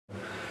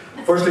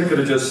Firstly, could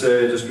I just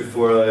say, just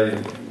before I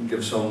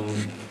give some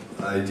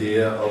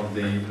idea of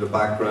the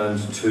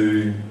background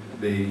to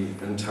the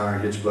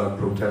entire H-Block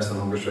protest and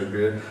hunger strike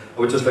period, I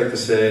would just like to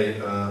say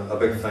a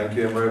big thank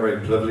you. I'm very,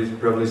 very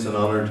privileged and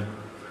honoured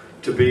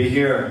to be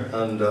here,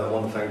 and I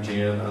want to thank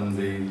Jane and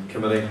the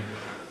committee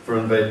for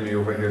inviting me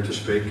over here to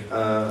speak.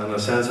 In a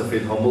sense, I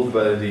feel humbled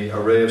by the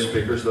array of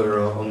speakers that are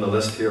on the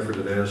list here for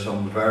today.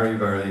 Some very,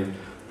 very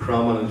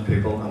prominent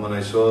people, and when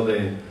I saw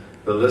the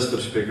list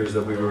of speakers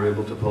that we were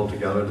able to pull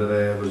together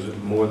today, I was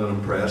more than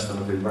impressed, and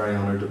I feel very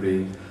honoured to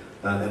be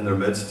in their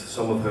midst,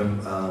 some of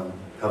whom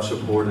have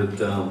supported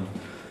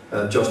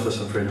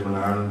justice and freedom in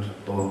Ireland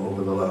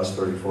over the last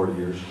 30-40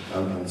 years,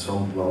 and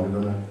some longer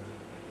than that.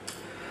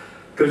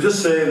 Could I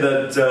just say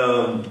that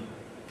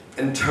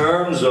in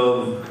terms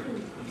of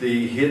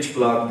the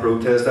H-Block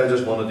protest, I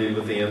just want to deal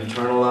with the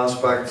internal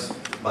aspects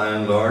by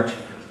and large.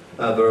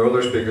 There are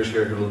other speakers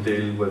here who will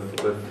deal with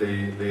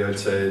the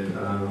outside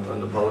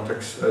and the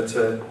politics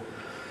outside.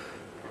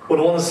 What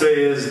I want to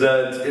say is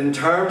that in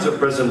terms of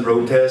prison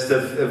protest,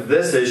 if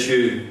this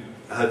issue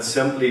had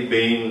simply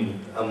been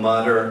a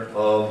matter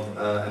of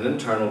an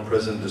internal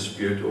prison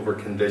dispute over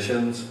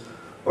conditions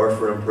or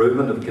for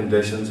improvement of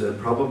conditions, it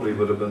probably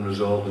would have been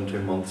resolved in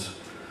 2 months.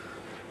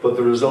 But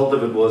the result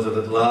of it was that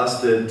it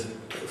lasted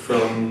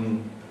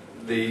from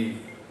the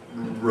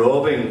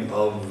robbing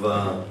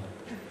of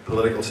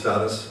political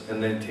status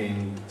in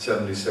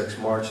 1976,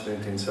 March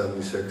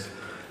 1976,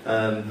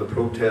 and the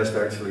protest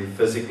actually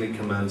physically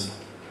commenced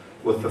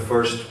with the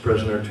first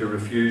prisoner to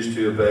refuse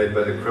to abide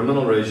by the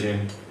criminal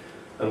regime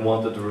and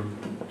wanted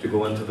to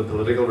go into the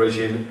political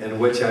regime, in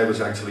which I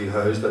was actually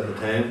housed at the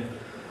time.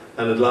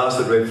 And it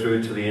lasted right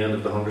through to the end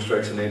of the hunger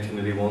strikes in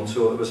 1981.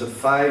 So it was a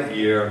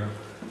 5-year,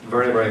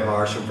 very, very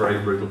harsh and very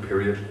brutal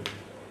period.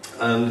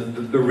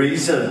 And the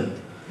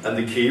reason, and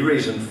the key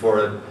reason for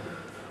it,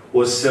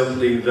 was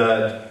simply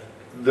that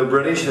the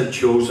British had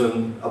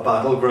chosen a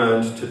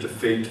battleground to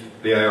defeat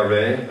the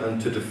IRA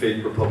and to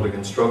defeat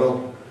Republican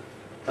struggle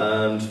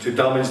and to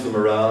damage the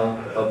morale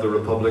of the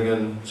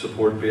Republican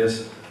support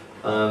base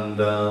and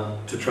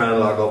to try and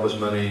lock up as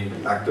many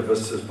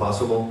activists as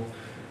possible.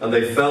 And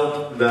they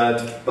felt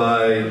that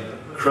by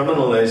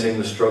criminalising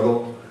the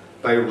struggle,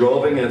 by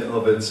robbing it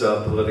of its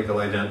political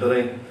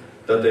identity,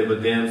 that they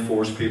would then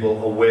force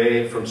people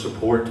away from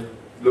support.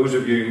 Those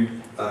of you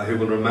who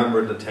will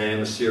remember at the time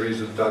a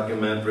series of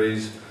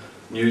documentaries,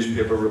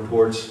 newspaper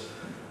reports,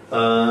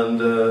 and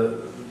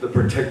the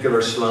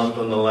particular slant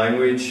on the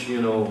language, you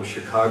know,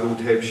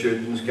 Chicago-type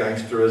shootings,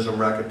 gangsterism,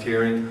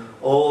 racketeering,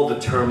 all the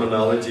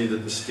terminology that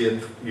the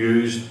state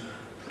used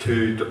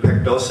to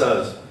depict us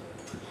as,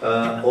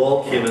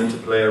 all came into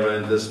play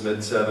around this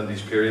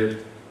mid-70s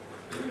period.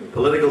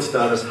 Political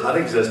status had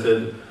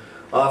existed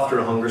after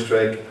a hunger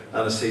strike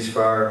and a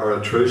ceasefire or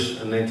a truce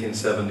in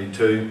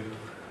 1972,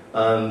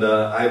 and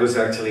I was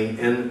actually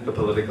in the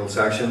political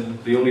section.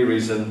 The only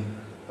reason,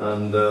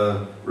 and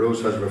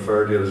Rose has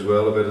referred to it as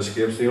well about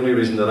escapes, the only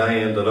reason that I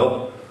ended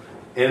up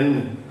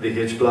in the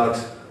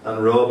H-Blocks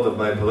and robbed of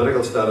my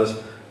political status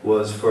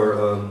was for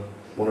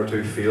 1 or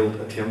 2 failed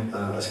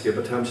escape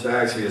attempts. I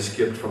actually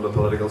escaped from the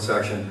political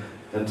section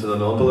into the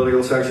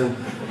non-political section,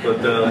 but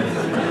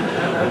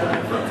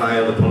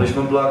via the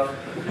punishment block.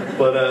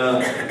 But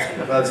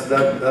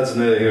that's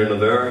neither here nor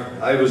there.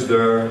 I was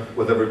there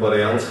with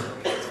everybody else.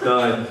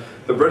 Now,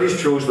 the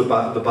British chose the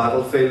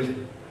battlefield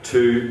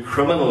to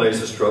criminalise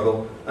the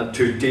struggle and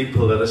to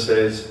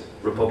depoliticise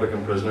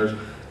Republican prisoners.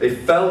 They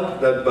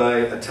felt that by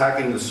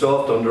attacking the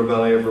soft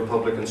underbelly of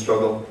Republican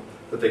struggle,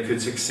 that they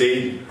could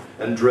succeed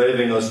in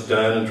driving us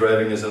down and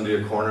driving us into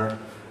a corner.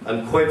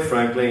 And quite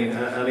frankly,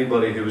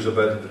 anybody who was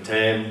about at the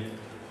time,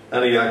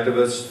 any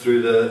activists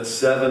through the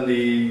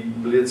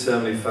late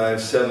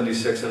 75,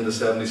 76 into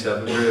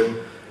 77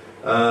 period,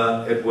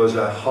 it was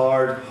a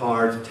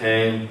hard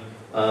time,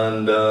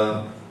 and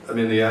I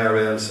mean the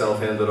IRA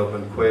itself ended up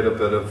in quite a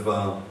bit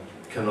of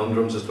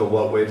conundrums as to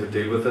what way to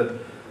deal with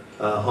it.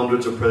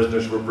 Hundreds of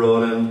prisoners were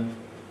brought in.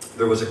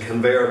 There was a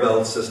conveyor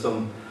belt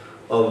system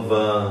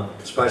of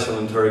special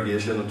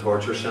interrogation and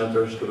torture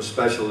centres. There was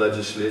special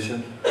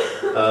legislation.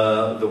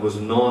 There was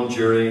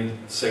non-jury,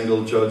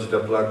 single-judge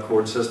diplomat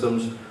court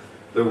systems.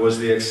 There was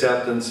the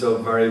acceptance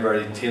of very,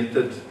 very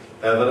tainted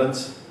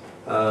evidence,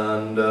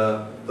 and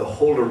the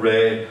whole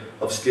array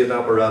of state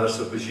apparatus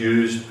that was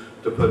used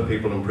to put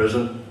people in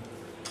prison,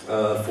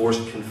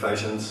 forced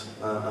confessions,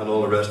 and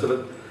all the rest of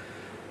it.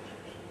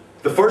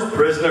 The first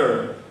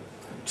prisoner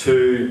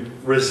to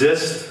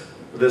resist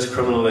this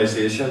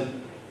criminalisation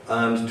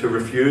and to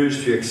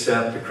refuse to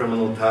accept the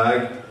criminal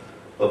tag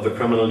of the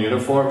criminal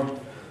uniform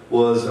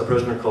was a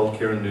prisoner called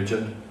Kieran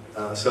Nugent.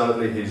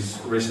 Sadly, he's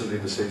recently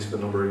deceased a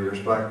number of years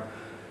back.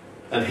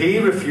 And he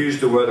refused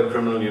to wear the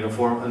criminal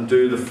uniform and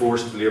do the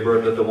forced labour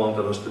that they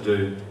wanted us to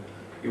do.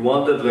 He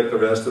wanted, like the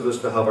rest of us,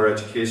 to have our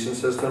education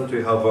system,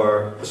 to have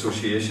our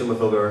association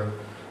with other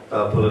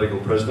political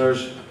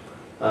prisoners,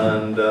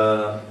 and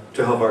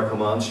to have our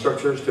command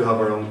structures, to have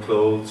our own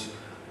clothes,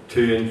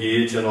 to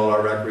engage in all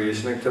our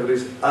recreation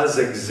activities, as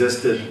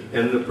existed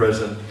in the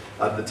prison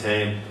at the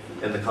time.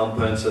 in the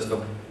compound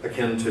system,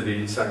 akin to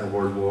the Second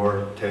World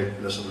War type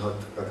listen hut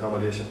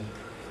accommodation.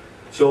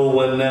 So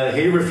when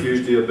he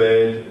refused to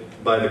obey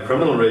by the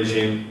criminal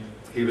regime,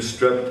 he was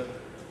stripped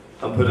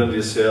and put into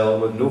a cell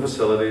with no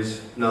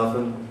facilities,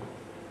 nothing,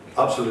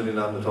 absolutely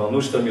nothing at all,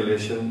 no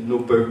stimulation, no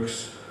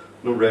books,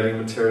 no writing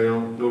material,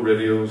 no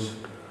radios,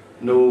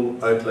 no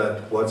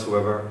outlet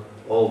whatsoever,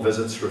 all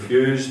visits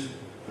refused,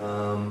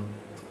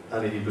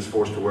 and he was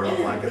forced to wear a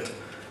blanket.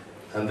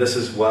 And this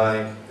is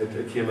why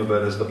it came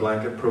about as the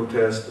blanket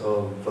protest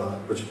of,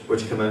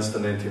 which commenced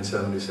in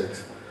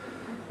 1976.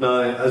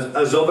 Now,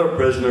 as other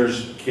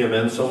prisoners came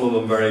in, some of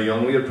them very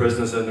young, we had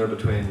prisoners in there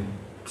between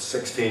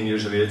 16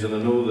 years of age, and I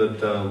know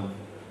that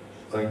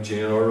I think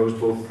Jane or Rose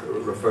both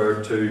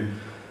referred to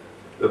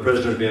the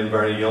prisoners being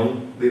very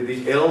young.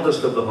 The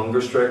eldest of the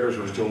hunger strikers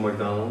was Joe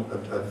McDonald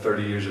at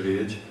 30 years of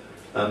age,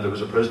 and there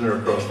was a prisoner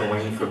across the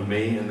wing from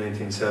me in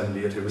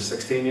 1978 who was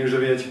 16 years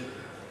of age.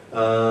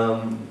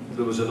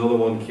 There was another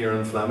one,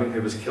 Kieran Fleming,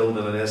 who was killed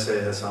in an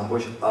SAS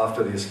ambush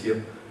after the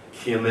escape,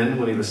 came in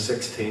when he was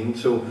 16.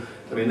 So,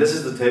 I mean, this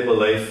is the type of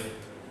life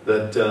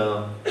that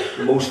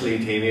mostly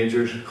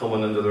teenagers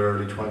coming into their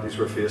early 20s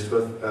were faced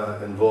with,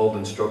 involved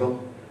in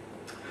struggle.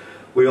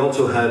 We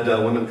also had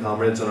women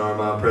comrades in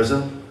Armagh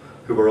prison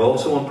who were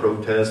also on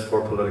protest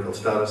for political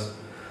status.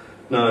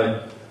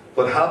 Now,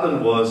 what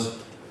happened was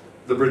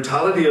the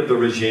brutality of the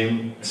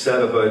regime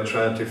set about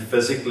trying to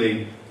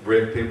physically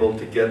break people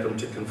to get them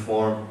to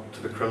conform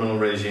to the criminal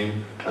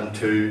regime and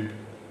to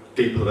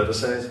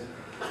depoliticize.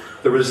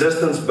 The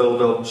resistance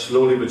built up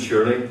slowly but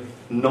surely,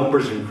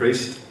 numbers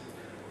increased.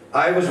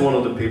 I was one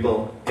of the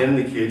people in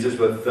the cages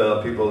with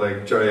people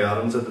like Jerry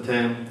Adams at the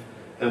time,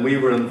 and we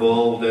were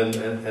involved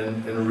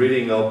in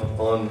reading up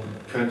on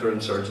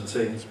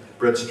counterinsurgency,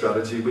 Brit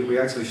strategy. We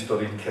actually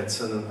studied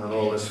Kitson and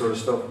all this sort of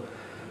stuff.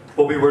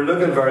 But we were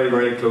looking very,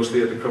 very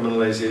closely at the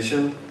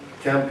criminalisation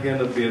campaign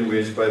that being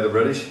waged by the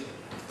British.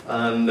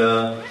 And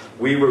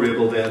we were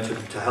able then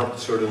to help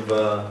sort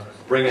of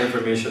bring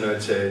information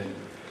outside.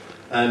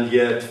 And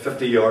yet,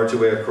 50 yards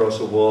away across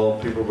a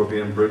wall, people were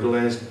being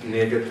brutalised,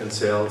 naked in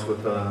cells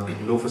with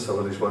no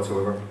facilities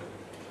whatsoever.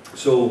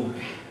 So,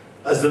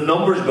 as the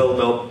numbers built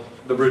up,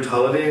 the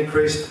brutality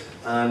increased,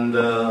 and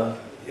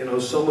you know,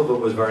 some of it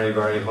was very,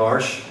 very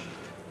harsh.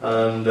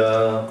 And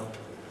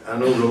I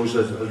know Rose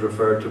has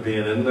referred to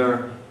being in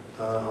there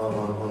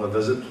on a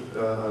visit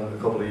a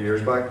couple of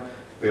years back.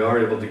 We are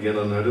able to get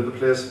in and out of the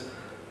place,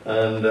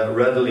 and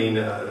readily,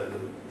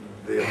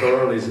 the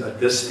authorities at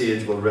this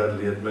stage will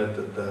readily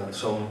admit that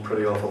some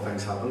pretty awful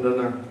things happened in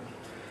there.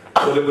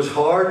 But it was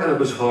hard and it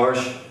was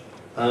harsh,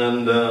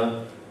 and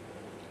the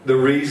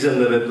reason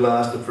that it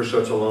lasted for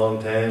such a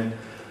long time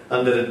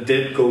and that it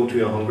did go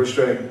to a hunger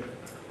strike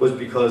was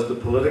because the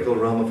political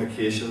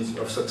ramifications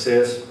of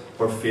success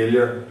or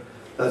failure,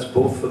 that's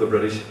both for the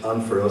British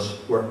and for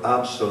us, were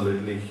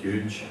absolutely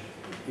huge.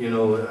 You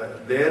know,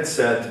 they had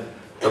set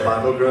the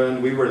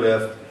battleground. We were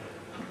left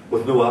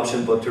with no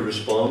option but to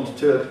respond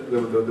to it.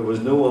 There was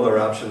no other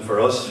option for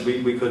us.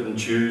 We couldn't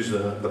choose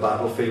the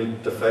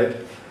battlefield to fight.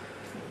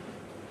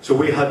 So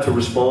we had to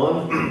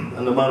respond,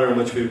 and the manner in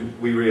which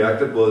we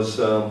reacted was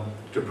to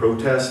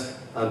protest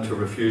and to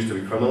refuse to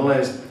be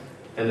criminalised.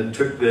 And it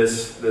took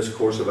this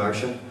course of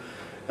action.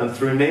 And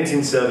through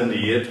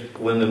 1978,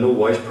 when the No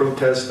Wash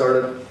protest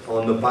started,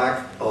 on the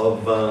back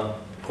of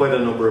quite a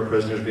number of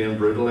prisoners being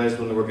brutalised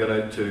when they were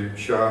getting out to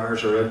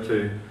showers or out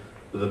to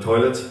the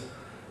toilets,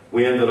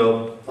 we ended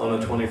up on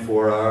a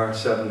 24-hour,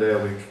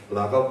 7-day-a-week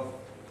lockup.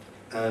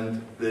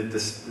 And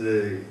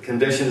the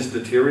conditions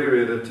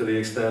deteriorated to the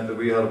extent that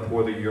we had to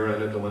pour the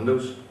urine out the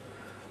windows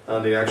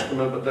and the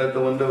excrement out the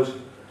windows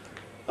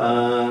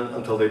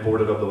until they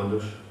boarded up the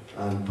windows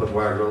and put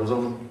wire grills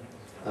on them.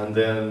 And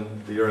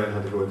then the urine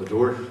had to go out the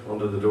doors,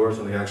 under the doors,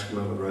 and the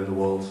excrement went around the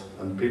walls.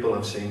 And people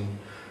have seen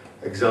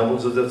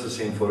examples of this, have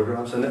seen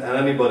photographs. And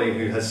anybody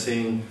who has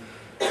seen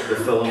the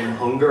film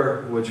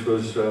Hunger, which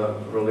was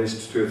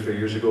released 2 or 3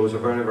 years ago, is a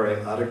very,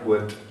 very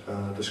adequate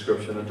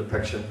description and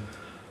depiction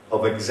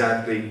of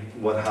exactly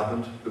what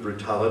happened, the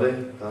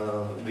brutality,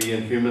 the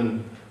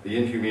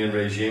inhumane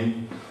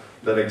regime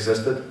that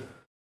existed.